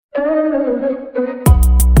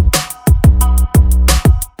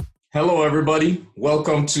Hello, everybody.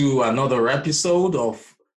 Welcome to another episode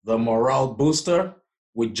of The Morale Booster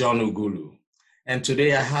with John Ughulu. And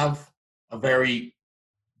today I have a very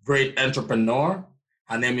great entrepreneur.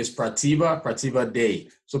 Her name is Pratibha Day.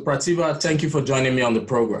 So Pratibha, thank you for joining me on the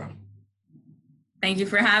program. Thank you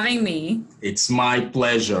for having me. It's my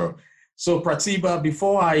pleasure. So Pratibha,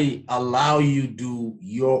 before I allow you to do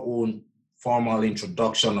your own formal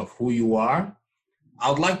introduction of who you are, I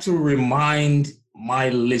would like to remind my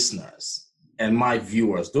listeners and my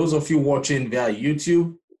viewers, those of you watching via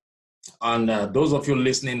YouTube and those of you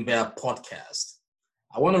listening via podcast,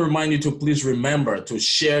 I want to remind you to please remember to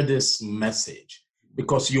share this message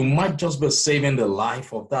because you might just be saving the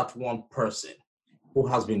life of that one person who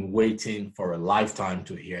has been waiting for a lifetime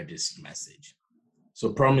to hear this message.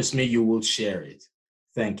 So promise me you will share it.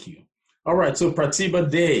 Thank you. All right, so Pratibha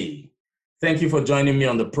Day, thank you for joining me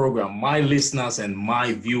on the program. My listeners and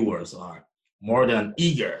my viewers are more than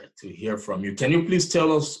eager to hear from you. Can you please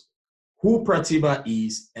tell us who Pratibha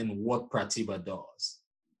is and what Pratibha does?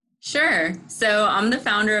 Sure. So I'm the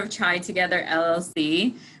founder of Chai Together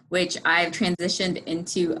LLC, which I've transitioned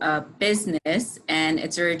into a business, and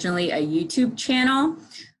it's originally a YouTube channel,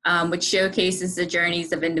 which showcases the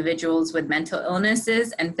journeys of individuals with mental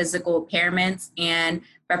illnesses and physical impairments and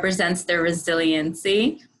represents their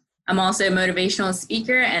resiliency. I'm also a motivational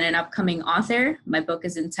speaker and an upcoming author. My book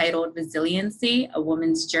is entitled Resiliency, A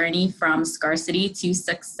Woman's Journey from Scarcity to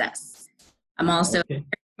Success. I'm also a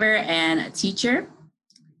caregiver and a teacher.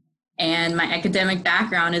 And my academic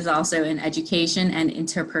background is also in education and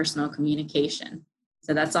interpersonal communication.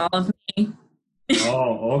 So that's all of me.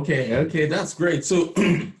 Oh, okay, that's great. So,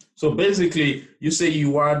 so basically, you say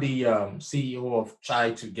you are the CEO of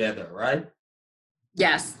Chai Together, right?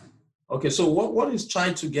 Yes. Okay, so what is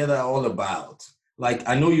Chai Together all about? Like,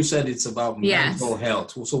 I know you said it's about mental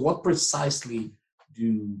health. So what precisely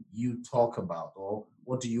do you talk about, or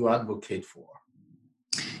what do you advocate for?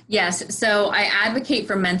 Yes, so I advocate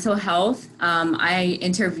for mental health. I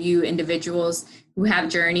interview individuals who have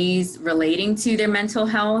journeys relating to their mental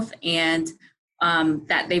health and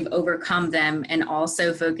that they've overcome them, and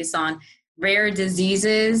also focus on rare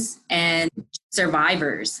diseases and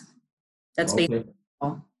survivors. That's basically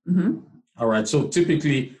all. Mm-hmm. All right. So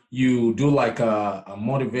typically you do like a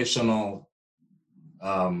motivational,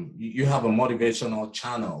 you have a motivational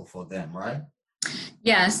channel for them, right?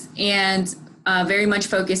 Yes. And very much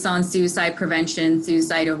focused on suicide prevention,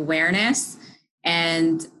 suicide awareness,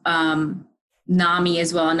 and NAMI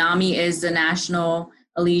as well. NAMI is the National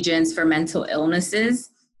Allegiance for Mental Illnesses,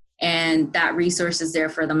 and that resource is there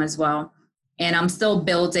for them as well. And I'm still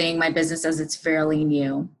building my business as it's fairly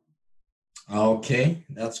new. Okay,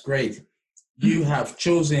 that's great. You have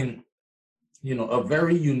chosen, a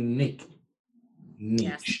very unique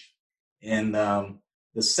niche. Yes. And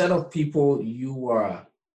the set of people you are,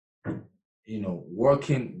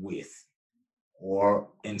 working with or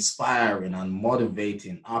inspiring and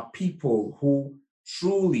motivating are people who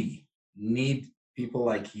truly need people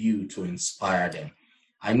like you to inspire them.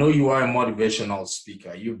 I know you are a motivational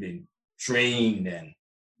speaker. You've been trained and,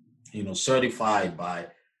 certified by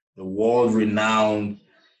the world-renowned,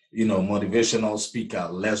 motivational speaker,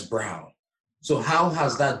 Les Brown. So how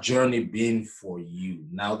has that journey been for you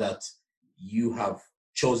now that you have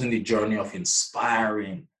chosen the journey of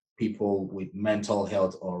inspiring people with mental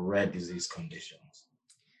health or rare disease conditions?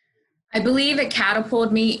 I believe it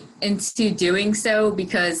catapulted me into doing so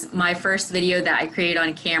because my first video that I created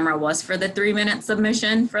on camera was for the 3-minute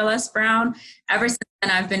submission for Les Brown. Ever since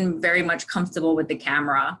then, I've been very much comfortable with the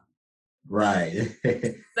camera. Right.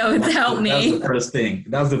 So it's helped me. That's the first thing.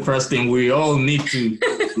 That's the first thing we all need to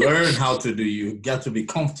learn how to do. You got to be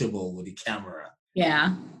comfortable with the camera.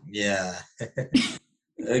 Yeah. Yeah.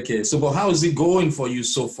 Okay. So, but how is it going for you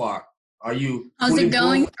so far? How's it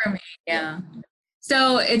going for me? Yeah.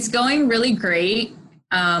 So it's going really great.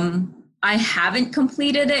 I haven't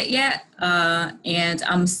completed it yet, and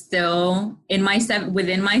I'm still in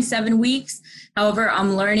within my 7 weeks. However,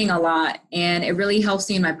 I'm learning a lot, and it really helps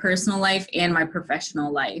me in my personal life and my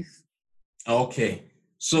professional life. Okay,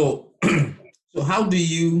 so so how do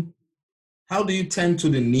you tend to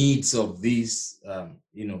the needs of these,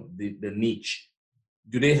 the niche?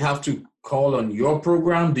 Do they have to call on your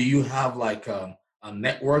program? Do you have like a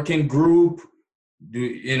networking group?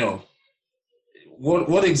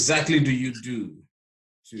 What exactly do you do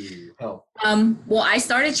to help? Well, I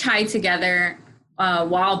started Chai Together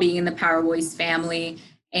while being in the Power Voice family,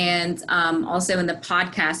 and also in the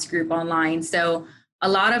podcast group online. So a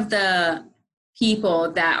lot of the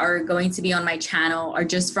people that are going to be on my channel are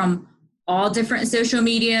just from all different social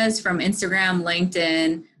medias from Instagram,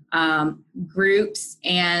 LinkedIn, groups,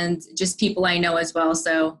 and just people I know as well.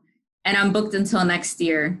 So, and I'm booked until next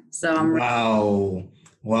year. So I'm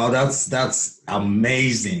wow, that's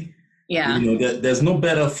amazing. yeah. There's no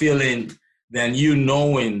better feeling than you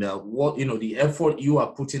knowing that what the effort you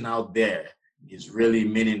are putting out there is really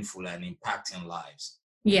meaningful and impacting lives.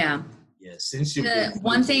 Yeah. Yeah, since you've The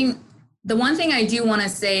been one thing I do want to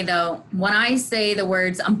say though, when I say the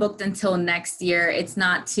words I'm booked until next year, it's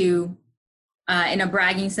not to in a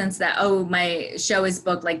bragging sense that, oh, my show is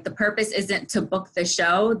booked. Like the purpose isn't to book the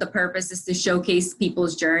show. The purpose is to showcase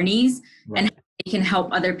people's journeys and how they can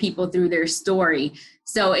help other people through their story.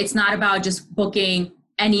 So it's not about just booking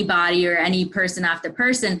anybody or any person after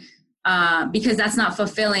person, because that's not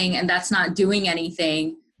fulfilling and that's not doing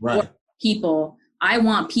anything for people. I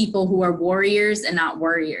want people who are warriors and not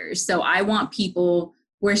warriors. So I want people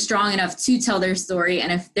who are strong enough to tell their story. And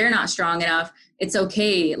if they're not strong enough, it's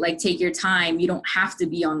okay. Like, take your time. You don't have to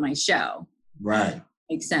be on my show. Right.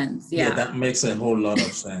 Makes sense. Yeah. Yeah, that makes a whole lot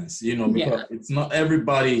of sense. Because it's not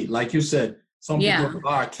everybody, like you said, some people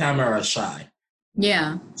are camera shy.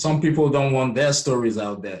 Yeah. Some people don't want their stories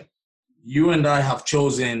out there. You and I have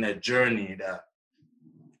chosen a journey that,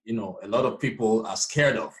 a lot of people are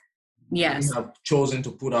scared of. Yes. We have chosen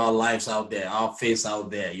to put our lives out there, our face out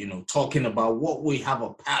there, talking about what we have a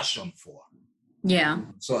passion for. Yeah.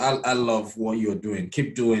 So I love what you're doing.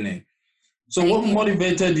 Keep doing it. So what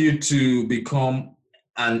motivated you to become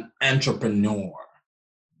an entrepreneur?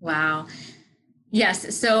 Wow.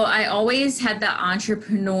 Yes. So I always had that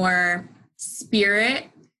entrepreneur spirit.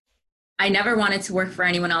 I never wanted to work for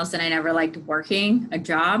anyone else and I never liked working a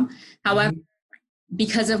job. However,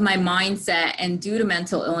 because of my mindset and due to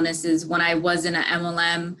mental illnesses, when I was in an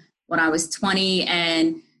MLM, when I was 20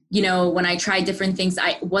 and, when I tried different things,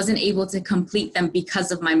 I wasn't able to complete them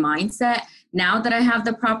because of my mindset. Now that I have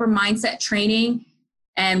the proper mindset training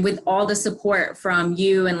and with all the support from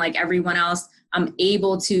you and like everyone else, I'm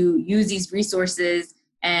able to use these resources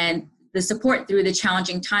and the support through the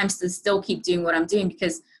challenging times to still keep doing what I'm doing,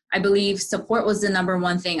 because I believe support was the number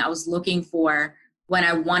one thing I was looking for when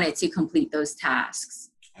I wanted to complete those tasks.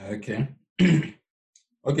 Okay.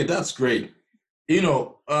 Okay, that's great.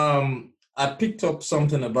 I picked up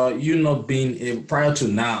something about you not being able, prior to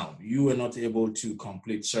now, you were not able to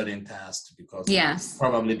complete certain tasks because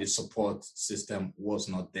probably the support system was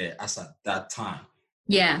not there as at that time.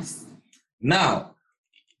 Yes. Now,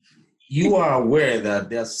 you are aware that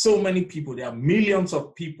there are so many people, there are millions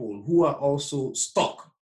of people who are also stuck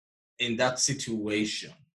in that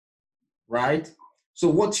situation, right? So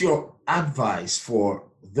what's your advice for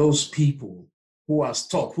those people who are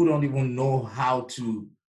stuck, who don't even know how to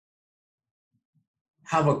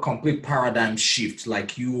have a complete paradigm shift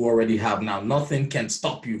like you already have now? Nothing can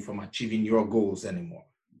stop you from achieving your goals anymore.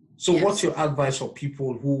 So what's your advice for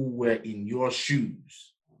people who were in your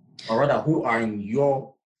shoes, or rather who are in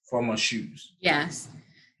your former shoes? Yes.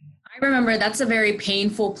 I remember that's a very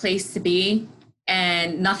painful place to be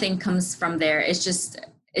and nothing comes from there. It's just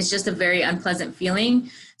a very unpleasant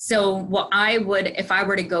feeling. So what I would, if I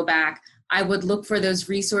were to go back, I would look for those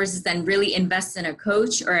resources and really invest in a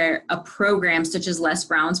coach or a program such as Les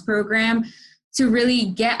Brown's program to really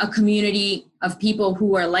get a community of people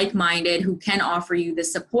who are like-minded, who can offer you the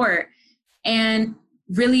support. And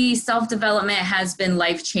really self-development has been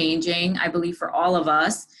life-changing, I believe, for all of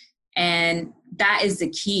us. And that is the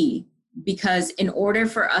key, because in order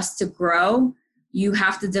for us to grow, you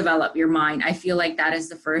have to develop your mind. I feel like that is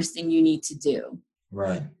the first thing you need to do.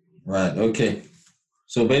 Right. Okay.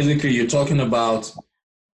 So basically you're talking about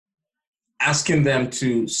asking them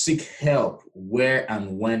to seek help where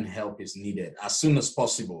and when help is needed as soon as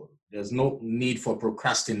possible. There's no need for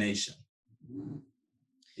procrastination.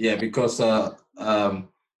 Yeah, because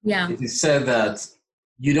it is said that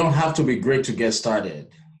you don't have to be great to get started,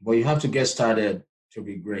 but you have to get started to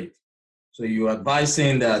be great. So you're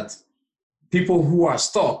advising that people who are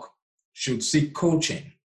stuck should seek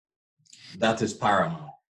coaching. That is paramount.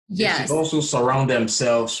 Yes. They should also surround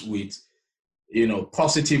themselves with,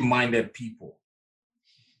 positive-minded people.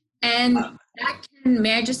 And that can,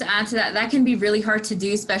 may I just add to that, that can be really hard to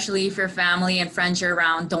do, especially if your family and friends you're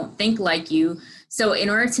around don't think like you. So in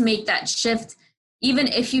order to make that shift, even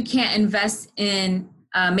if you can't invest in,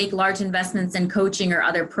 make large investments in coaching or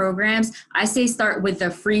other programs, I say start with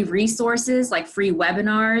the free resources like free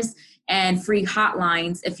webinars and free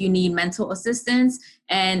hotlines if you need mental assistance.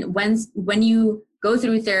 And when you go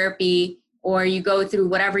through therapy or you go through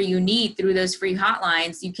whatever you need through those free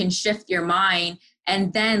hotlines, you can shift your mind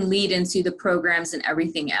and then lead into the programs and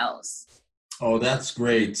everything else. Oh, that's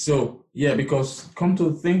great. So, yeah, because come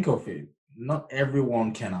to think of it, not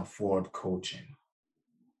everyone can afford coaching,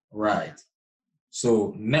 right?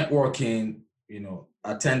 So networking,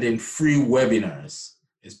 attending free webinars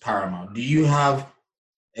is paramount. Do you have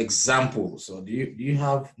examples, or do you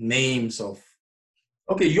have names of?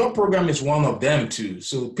 Okay, your program is one of them too.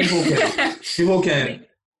 So people can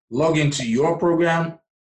log into your program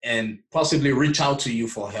and possibly reach out to you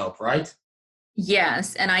for help, right?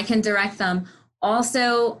 Yes, and I can direct them.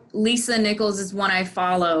 Also, Lisa Nichols is one I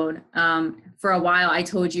followed for a while. I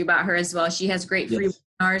told you about her as well. She has great free Yes.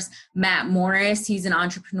 webinars. Matt Morris, he's an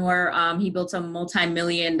entrepreneur. He built a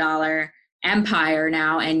multi-million-dollar empire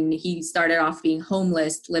now, and he started off being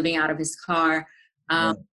homeless, living out of his car.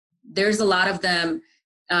 Right. There's a lot of them.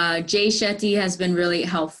 Jay Shetty has been really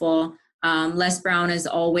helpful. Les Brown as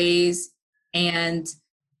always. And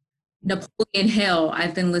Napoleon Hill.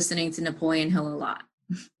 I've been listening to Napoleon Hill a lot.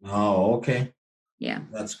 Oh, okay. Yeah.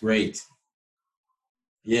 That's great.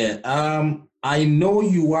 Yeah. I know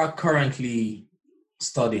you are currently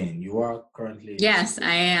studying. You are currently Yes,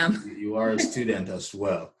 I am. you are a student as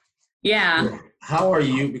well. Yeah. So how are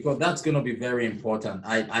you? Because that's going to be very important.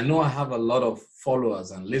 I know I have a lot of followers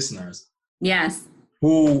and listeners Yes.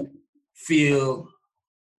 who feel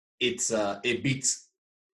it's a bit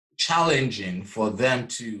challenging for them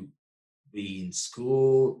to be in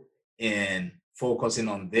school and focusing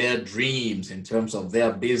on their dreams in terms of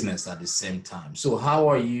their business at the same time. So how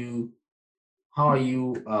are you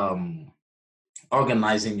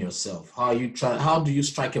organizing yourself? How do you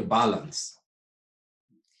strike a balance?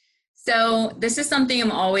 So this is something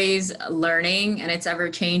I'm always learning, and it's ever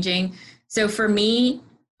changing. So for me,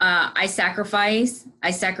 I sacrifice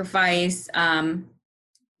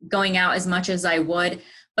going out as much as I would.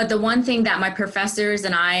 But the one thing that my professors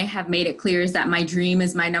and I have made it clear is that my dream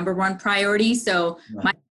is my number one priority. So Right.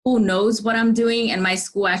 my school knows what I'm doing, and my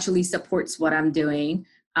school actually supports what I'm doing.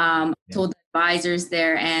 I told the advisors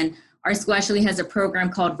there, and our school actually has a program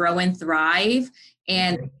called Grow and Thrive,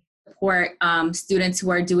 and support students who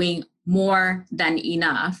are doing more than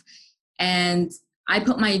enough. And I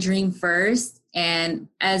put my dream first. And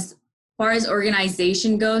as far as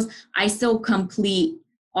organization goes, I still complete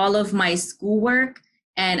all of my schoolwork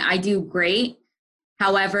and I do great.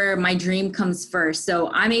 However, my dream comes first. So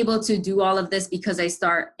I'm able to do all of this because I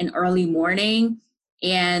start an early morning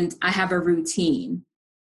and I have a routine.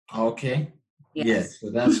 Okay. Yes. So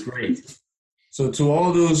that's great. So to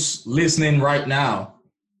all those listening right now,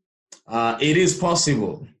 it is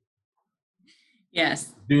possible.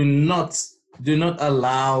 Yes. Do not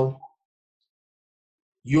allow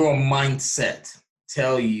your mindset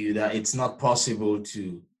tell you that it's not possible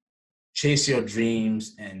to chase your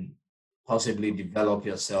dreams and possibly develop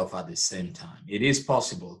yourself at the same time. It is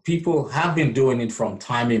possible. People have been doing it from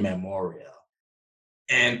time immemorial,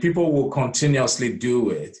 and people will continuously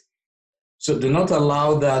do it. So do not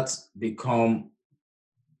allow that become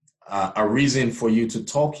a reason for you to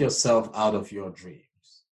talk yourself out of your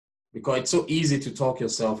dreams, because it's so easy to talk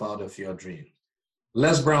yourself out of your dreams.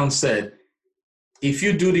 Les Brown said, if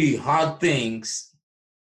you do the hard things,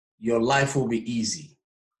 your life will be easy.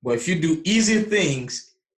 But if you do easy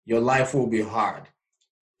things, your life will be hard.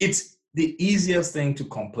 It's the easiest thing to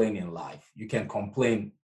complain in life. You can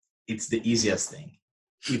complain. It's the easiest thing.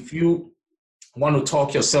 If you want to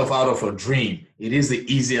talk yourself out of a dream, it is the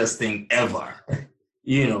easiest thing ever.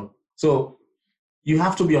 So you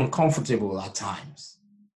have to be uncomfortable at times.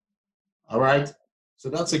 All right. So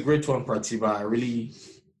that's a great one, Pratibha. I really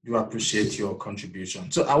do appreciate your contribution.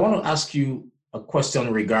 So I want to ask you a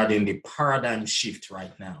question regarding the paradigm shift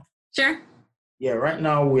right now. Sure. Yeah, right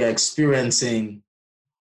now we are experiencing,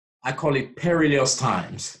 I call it perilous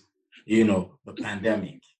times, the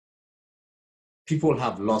pandemic. People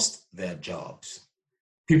have lost their jobs.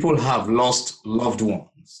 People have lost loved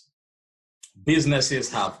ones.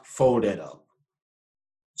 Businesses have folded up.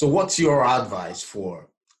 So what's your advice for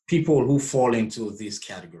people who fall into this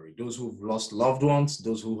category? Those who've lost loved ones,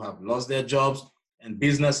 those who have lost their jobs, and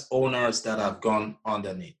business owners that have gone on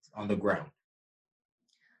the ground.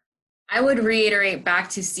 I would reiterate back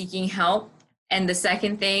to seeking help. And the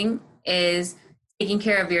second thing is taking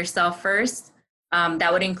care of yourself first.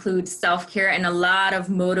 That would include self-care and a lot of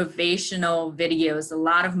motivational videos, a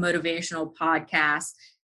lot of motivational podcasts,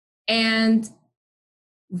 and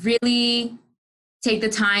really take the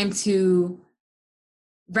time to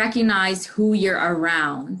recognize who you're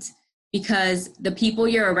around, because the people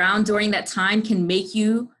you're around during that time can make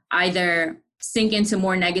you either sink into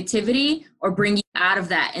more negativity or bring you out of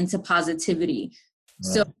that into positivity.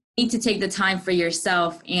 Right. So you need to take the time for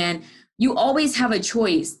yourself, and you always have a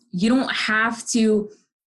choice. You don't have to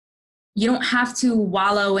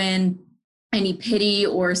wallow in any pity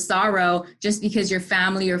or sorrow just because your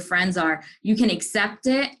family or friends are. You can accept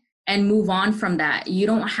it and move on from that. You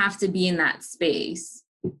don't have to be in that space.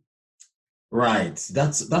 Right.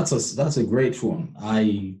 That's a great one.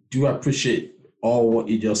 I do appreciate all what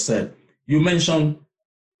you just said. You mentioned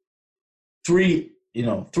three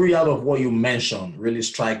out of what you mentioned really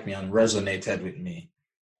strike me and resonated with me.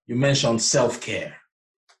 You mentioned self-care.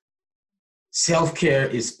 Self-care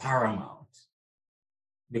is paramount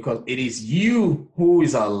because it is you who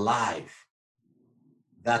is alive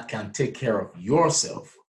that can take care of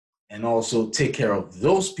yourself and also take care of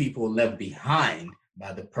those people left behind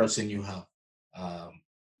by the person you have,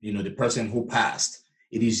 the person who passed.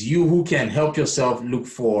 It is you who can help yourself look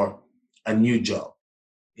for a new job.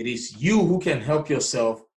 It is you who can help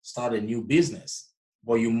yourself start a new business,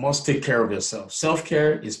 but you must take care of yourself.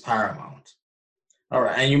 Self-care is paramount. All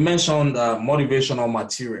right. And you mentioned motivational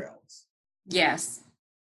materials. Yes.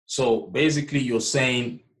 So basically you're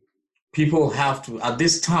saying people have to, at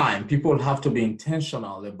this time, people have to be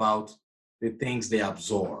intentional about the things they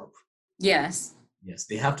absorb. Yes. Yes,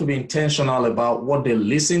 they have to be intentional about what they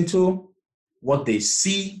listen to, what they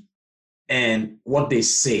see, and what they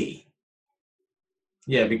say.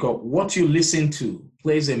 Yeah, because what you listen to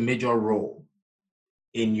plays a major role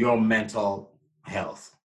in your mental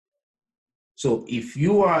health. So if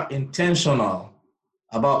you are intentional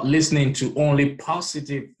about listening to only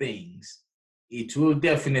positive things, it will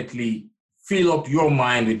definitely fill up your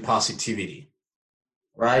mind with positivity,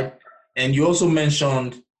 right? And you also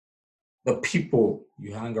mentioned the people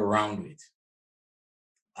you hang around with,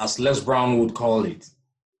 as Les Brown would call it.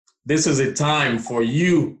 This is a time for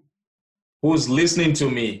you who's listening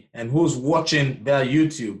to me and who's watching via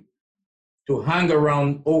YouTube to hang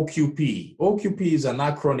around OQP. OQP is an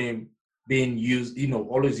acronym being used,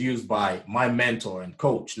 always used by my mentor and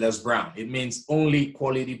coach, Les Brown. It means only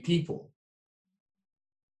quality people.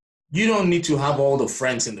 You don't need to have all the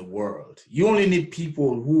friends in the world. You only need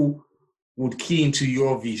people who would key into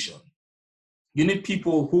your vision. You need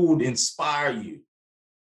people who would inspire you.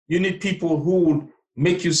 You need people who would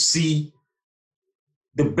make you see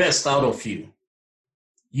the best out of you.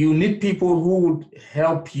 You need people who would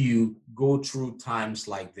help you go through times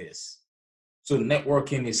like this. So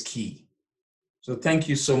networking is key. So thank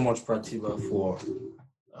you so much, Pratibha, for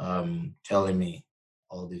telling me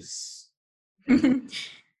all this.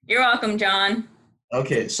 You're welcome, John.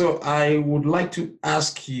 Okay, so I would like to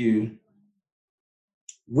ask you,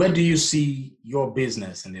 where do you see your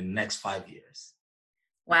business in the next 5 years?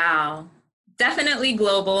 Wow. Definitely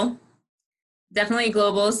global. Definitely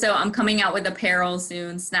global. So I'm coming out with apparel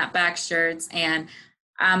soon, snapback shirts, and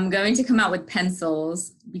I'm going to come out with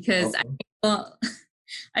pencils because Okay.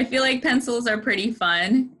 I feel like pencils are pretty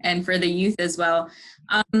fun and for the youth as well.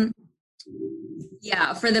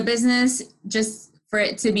 Yeah, for the business, just for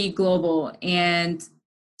it to be global and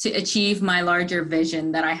to achieve my larger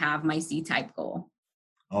vision that I have, my C-type goal.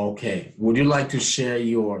 Okay. Would you like to share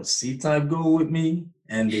your C-type goal with me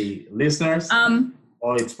and the listeners?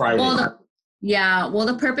 Or it's private? Well,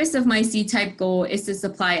 the purpose of my C-type goal is to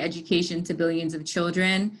supply education to billions of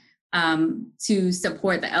children, to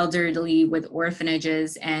support the elderly with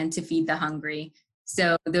orphanages, and to feed the hungry.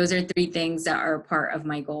 So those are 3 things that are part of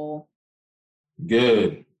my goal.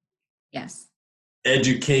 Good. Yes.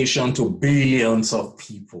 Education to billions of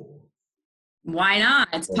people. Why not?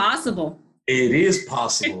 It's possible. It is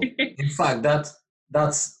possible. In fact,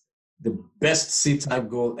 that's the best C-type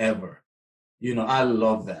goal ever. I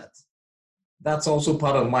love that. That's also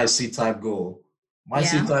part of my C-type goal. My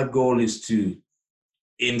C-type goal is to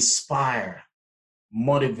inspire,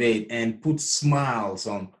 motivate, and put smiles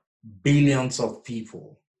on billions of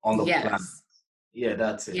people on the planet. Yeah,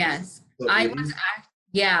 that's it. Yes. So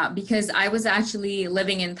Because I was actually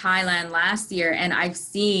living in Thailand last year, and I've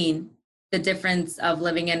seen the difference of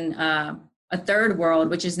living in a third world,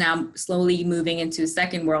 which is now slowly moving into a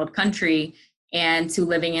second world country, and to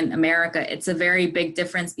living in America. It's a very big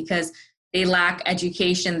difference because they lack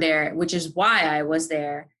education there, which is why I was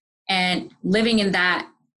there. And living in that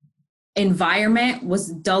environment was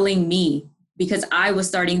dulling me because I was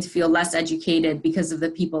starting to feel less educated because of the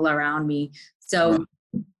people around me. So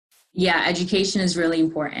yeah, education is really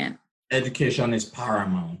important. Education is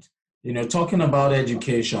paramount. Talking about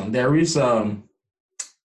education, there is a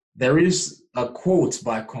quote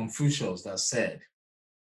by Confucius that said,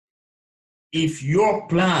 if your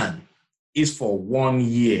plan is for 1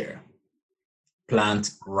 year,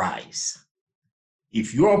 plant rice.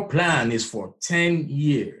 If your plan is for 10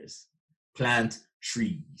 years, plant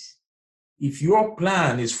trees. If your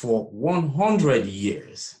plan is for 100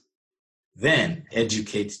 years, then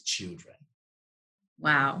educate children.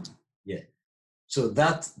 Wow. Yeah. So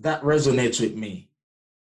that resonates with me.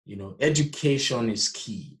 Education is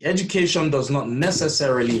key. Education does not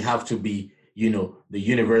necessarily have to be, the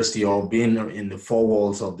university or being in the four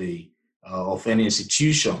walls of any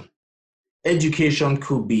institution. Education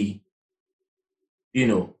could be,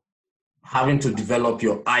 having to develop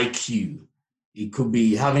your IQ. It could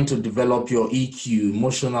be having to develop your EQ,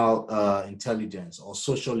 emotional intelligence, or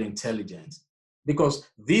social intelligence, because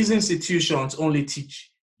these institutions only teach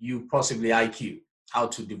you possibly IQ, how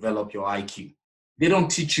to develop your IQ. They don't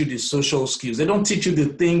teach you the social skills. They don't teach you the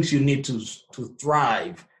things you need to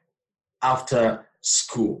thrive after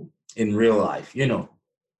school in real life,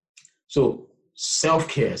 So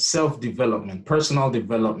self-care, self-development, personal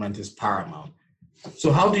development is paramount.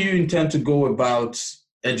 So how do you intend to go about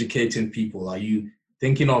educating people? Are you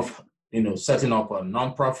thinking of, setting up a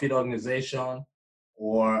nonprofit organization,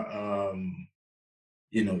 or,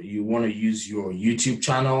 you want to use your YouTube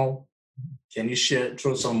channel? Can you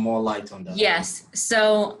throw some more light on that? Yes.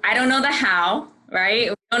 So I don't know the how, right?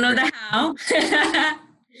 We don't know the how.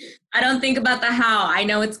 I don't think about the how. I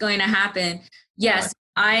know it's going to happen. Yes. Right.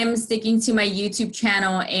 I'm sticking to my YouTube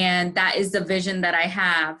channel, and that is the vision that I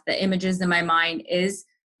have. The images in my mind is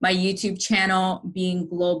my YouTube channel being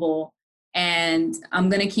global, and I'm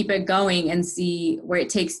going to keep it going and see where it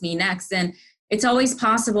takes me next. And it's always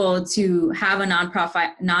possible to have a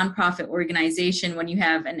nonprofit organization when you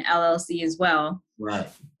have an LLC as well. Right.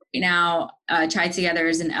 Now, Chai Together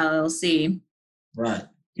is an LLC. Right.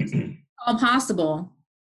 All possible.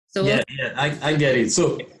 So yeah, I get it.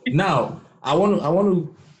 So now I want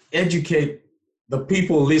to educate the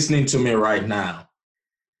people listening to me right now,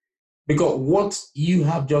 because what you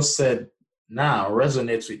have just said now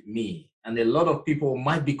resonates with me, and a lot of people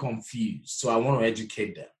might be confused. So I want to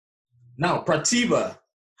educate them. Now, Pratibha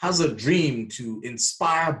has a dream to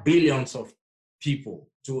inspire billions of people,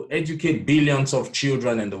 to educate billions of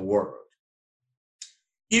children in the world.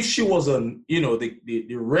 If she was the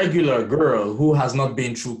regular girl who has not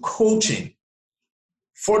been through coaching,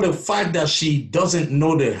 for the fact that she doesn't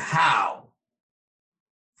know the how,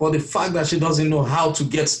 for the fact that she doesn't know how to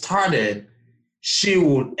get started, she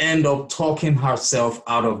will end up talking herself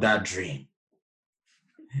out of that dream.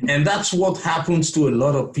 And that's what happens to a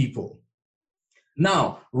lot of people.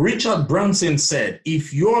 Now, Richard Branson said,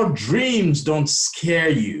 if your dreams don't scare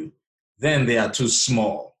you, then they are too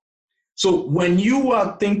small. So when you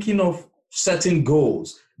are thinking of setting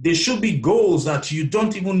goals, they should be goals that you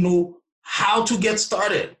don't even know how to get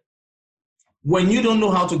started. When you don't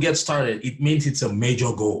know how to get started, it means it's a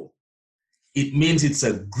major goal. It means it's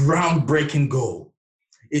a groundbreaking goal.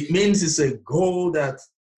 It means it's a goal that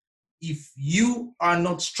if you are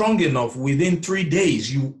not strong enough within 3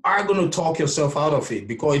 days, you are going to talk yourself out of it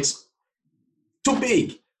because it's too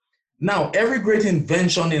big. Now, every great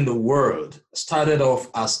invention in the world started off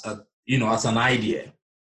as an idea.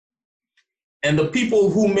 And the people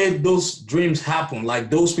who made those dreams happen, like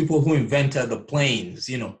those people who invented the planes,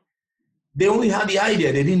 they only had the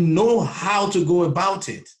idea. They didn't know how to go about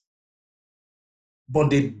it. But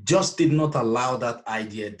they just did not allow that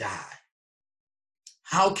idea die.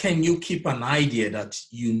 How can you keep an idea that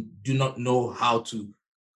you do not know how to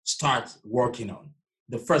start working on?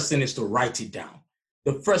 The first thing is to write it down.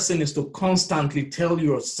 The first thing is to constantly tell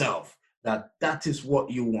yourself that is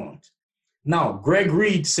what you want. Now, Greg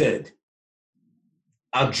Reed said,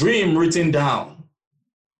 a dream written down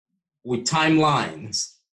with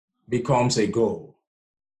timelines becomes a goal.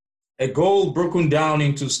 A goal broken down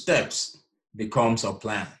into steps becomes a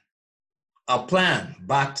plan. A plan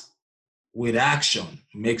backed with action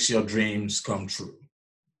makes your dreams come true.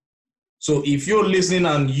 So if you're listening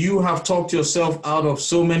and you have talked yourself out of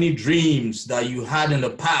so many dreams that you had in the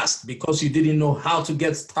past because you didn't know how to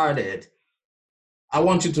get started, I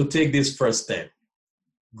want you to take this first step.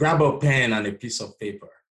 Grab a pen and a piece of paper.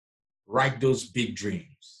 Write those big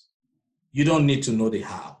dreams. You don't need to know the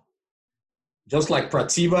how. Just like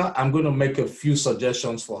Pratibha, I'm going to make a few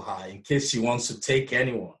suggestions for her in case she wants to take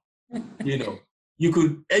anyone. You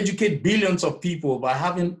could educate billions of people by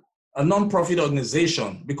having a nonprofit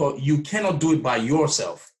organization, because you cannot do it by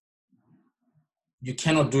yourself. You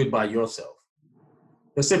cannot do it by yourself.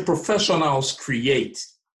 They say professionals create,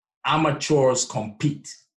 amateurs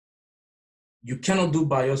compete. You cannot do it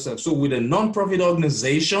by yourself. So with a nonprofit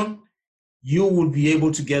organization, you will be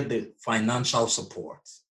able to get the financial support.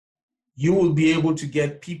 You will be able to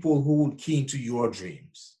get people who will key into your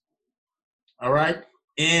dreams. All right?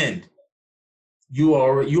 And you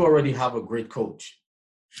already have a great coach.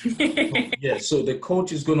 Yeah, so the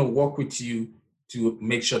coach is going to work with you to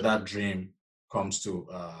make sure that dream comes to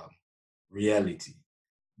reality.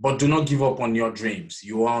 But do not give up on your dreams.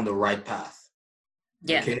 You are on the right path.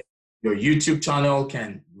 Yeah. Okay. Your YouTube channel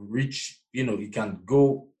can reach, it can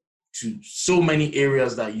go to so many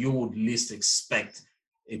areas that you would least expect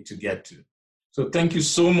it to get to. So thank you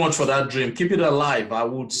so much for that dream. Keep it alive. I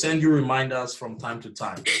would send you reminders from time to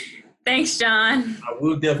time. Thanks, John. I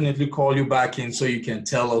will definitely call you back in so you can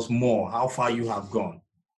tell us more how far you have gone.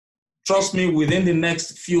 Trust me, within the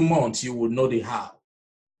next few months, you will know the how,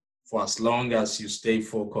 for as long as you stay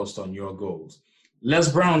focused on your goals.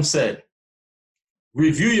 Les Brown said,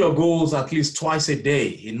 review your goals at least twice a day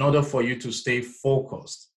in order for you to stay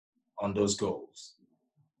focused on those goals.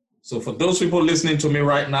 So for those people listening to me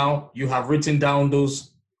right now, you have written down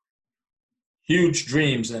those huge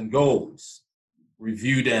dreams and goals.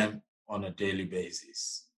 Review them on a daily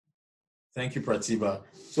basis. Thank you, Pratibha.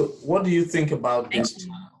 So what do you think about this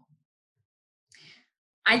channel?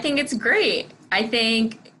 I think it's great. I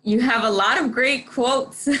think you have a lot of great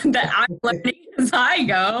quotes that I'm learning as I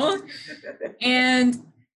go. And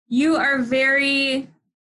you are very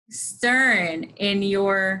stern in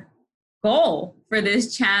your goal for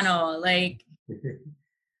this channel. Like,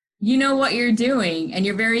 you know what you're doing and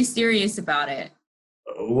you're very serious about it.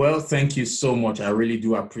 Well, thank you so much. I really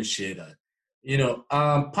do appreciate that.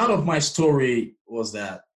 Part of my story was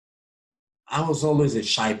that I was always a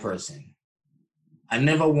shy person. I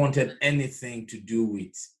never wanted anything to do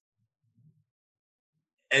with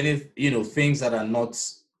things that are not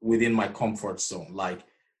within my comfort zone. Like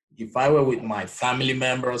if I were with my family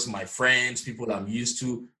members, my friends, people I'm used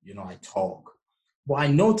to, I talk. But I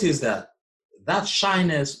noticed that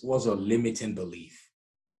shyness was a limiting belief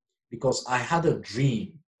because I had a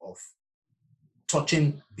dream of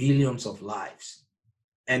touching billions of lives.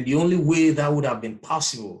 And the only way that would have been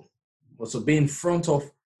possible was to be in front of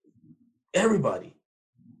everybody.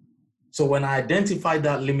 So when I identified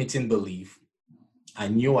that limiting belief, I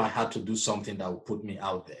knew I had to do something that would put me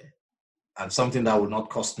out there and something that would not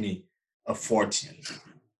cost me a fortune.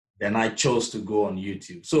 Then I chose to go on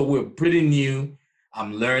YouTube. So we're pretty new.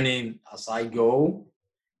 I'm learning as I go,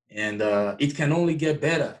 and it can only get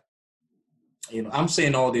better. I'm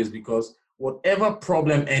saying all this because whatever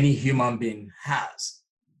problem any human being has,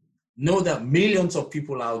 know that millions of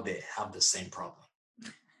people out there have the same problem.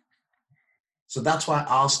 So that's why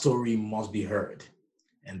our story must be heard.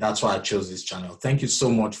 And that's why I chose this channel. Thank you so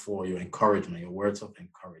much for your encouragement, your words of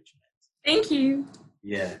encouragement. Thank you.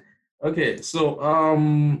 Yeah. Okay. So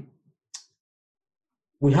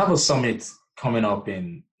we have a summit coming up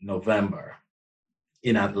in November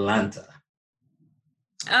in Atlanta.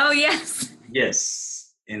 Oh, yes.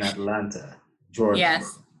 Yes, in Atlanta, Georgia.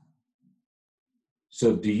 Yes.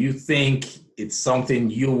 So do you think it's something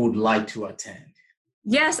you would like to attend?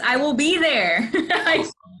 Yes, I will be there. I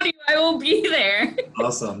told you I will be there.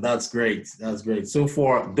 Awesome. That's great. That's great. So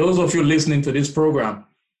for those of you listening to this program,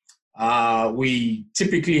 we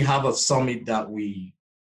typically have a summit that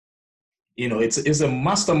it's a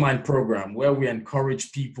mastermind program where we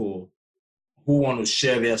encourage people who want to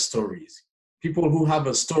share their stories, people who have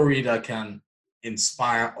a story that can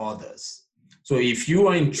inspire others. So if you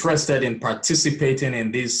are interested in participating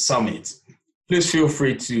in this summit, please feel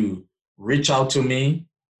free to reach out to me,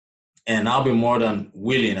 and I'll be more than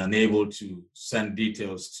willing and able to send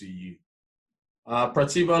details to you.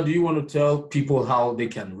 Pratibha, do you want to tell people how they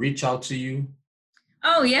can reach out to you?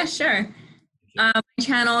 Oh, yeah, sure. My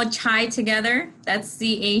channel, Chai Together, that's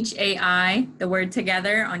CHAI, the word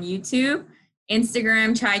together, on YouTube.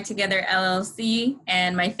 Instagram, Chai Together LLC,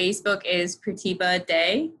 and my Facebook is Pratibha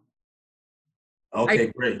Day.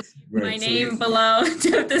 Okay, great. My name below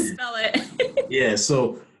to spell it. Yeah,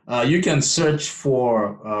 so you can search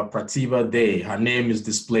for Pratibha Day. Her name is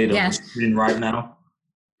displayed on the screen right now.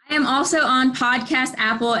 I am also on Podcast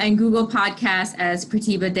Apple and Google Podcasts as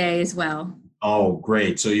Pratibha Day as well. Oh,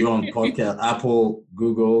 great. So you're on Podcast Apple,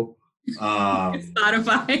 Google,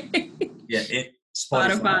 Spotify. Yeah,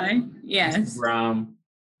 Spotify. Yes. Instagram,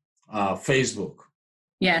 Facebook.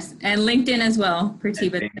 Yes, and LinkedIn as well,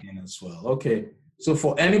 Pratibha Day. LinkedIn as well. Okay. So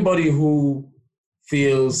for anybody who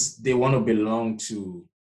feels they want to belong to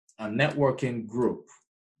a networking group,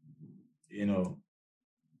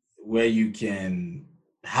 where you can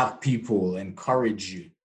have people encourage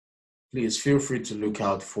you, please feel free to look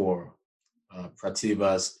out for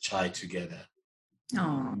Pratibha's Chai Together.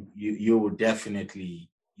 Oh. You will definitely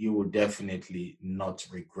not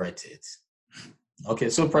regret it. Okay,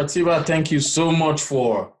 so Pratibha, thank you so much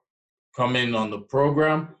for coming on the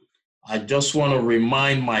program. I just want to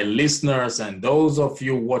remind my listeners and those of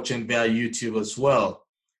you watching via YouTube as well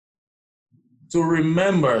to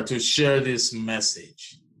remember to share this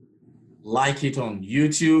message. Like it on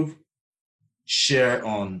YouTube, share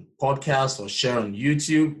on podcast or share on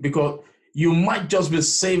YouTube, because you might just be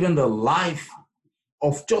saving the life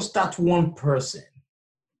of just that one person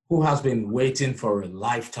who has been waiting for a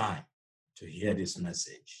lifetime to hear this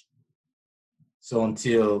message. So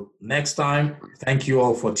until next time, thank you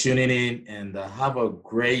all for tuning in, and have a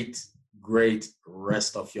great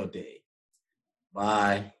rest of your day.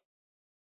 Bye.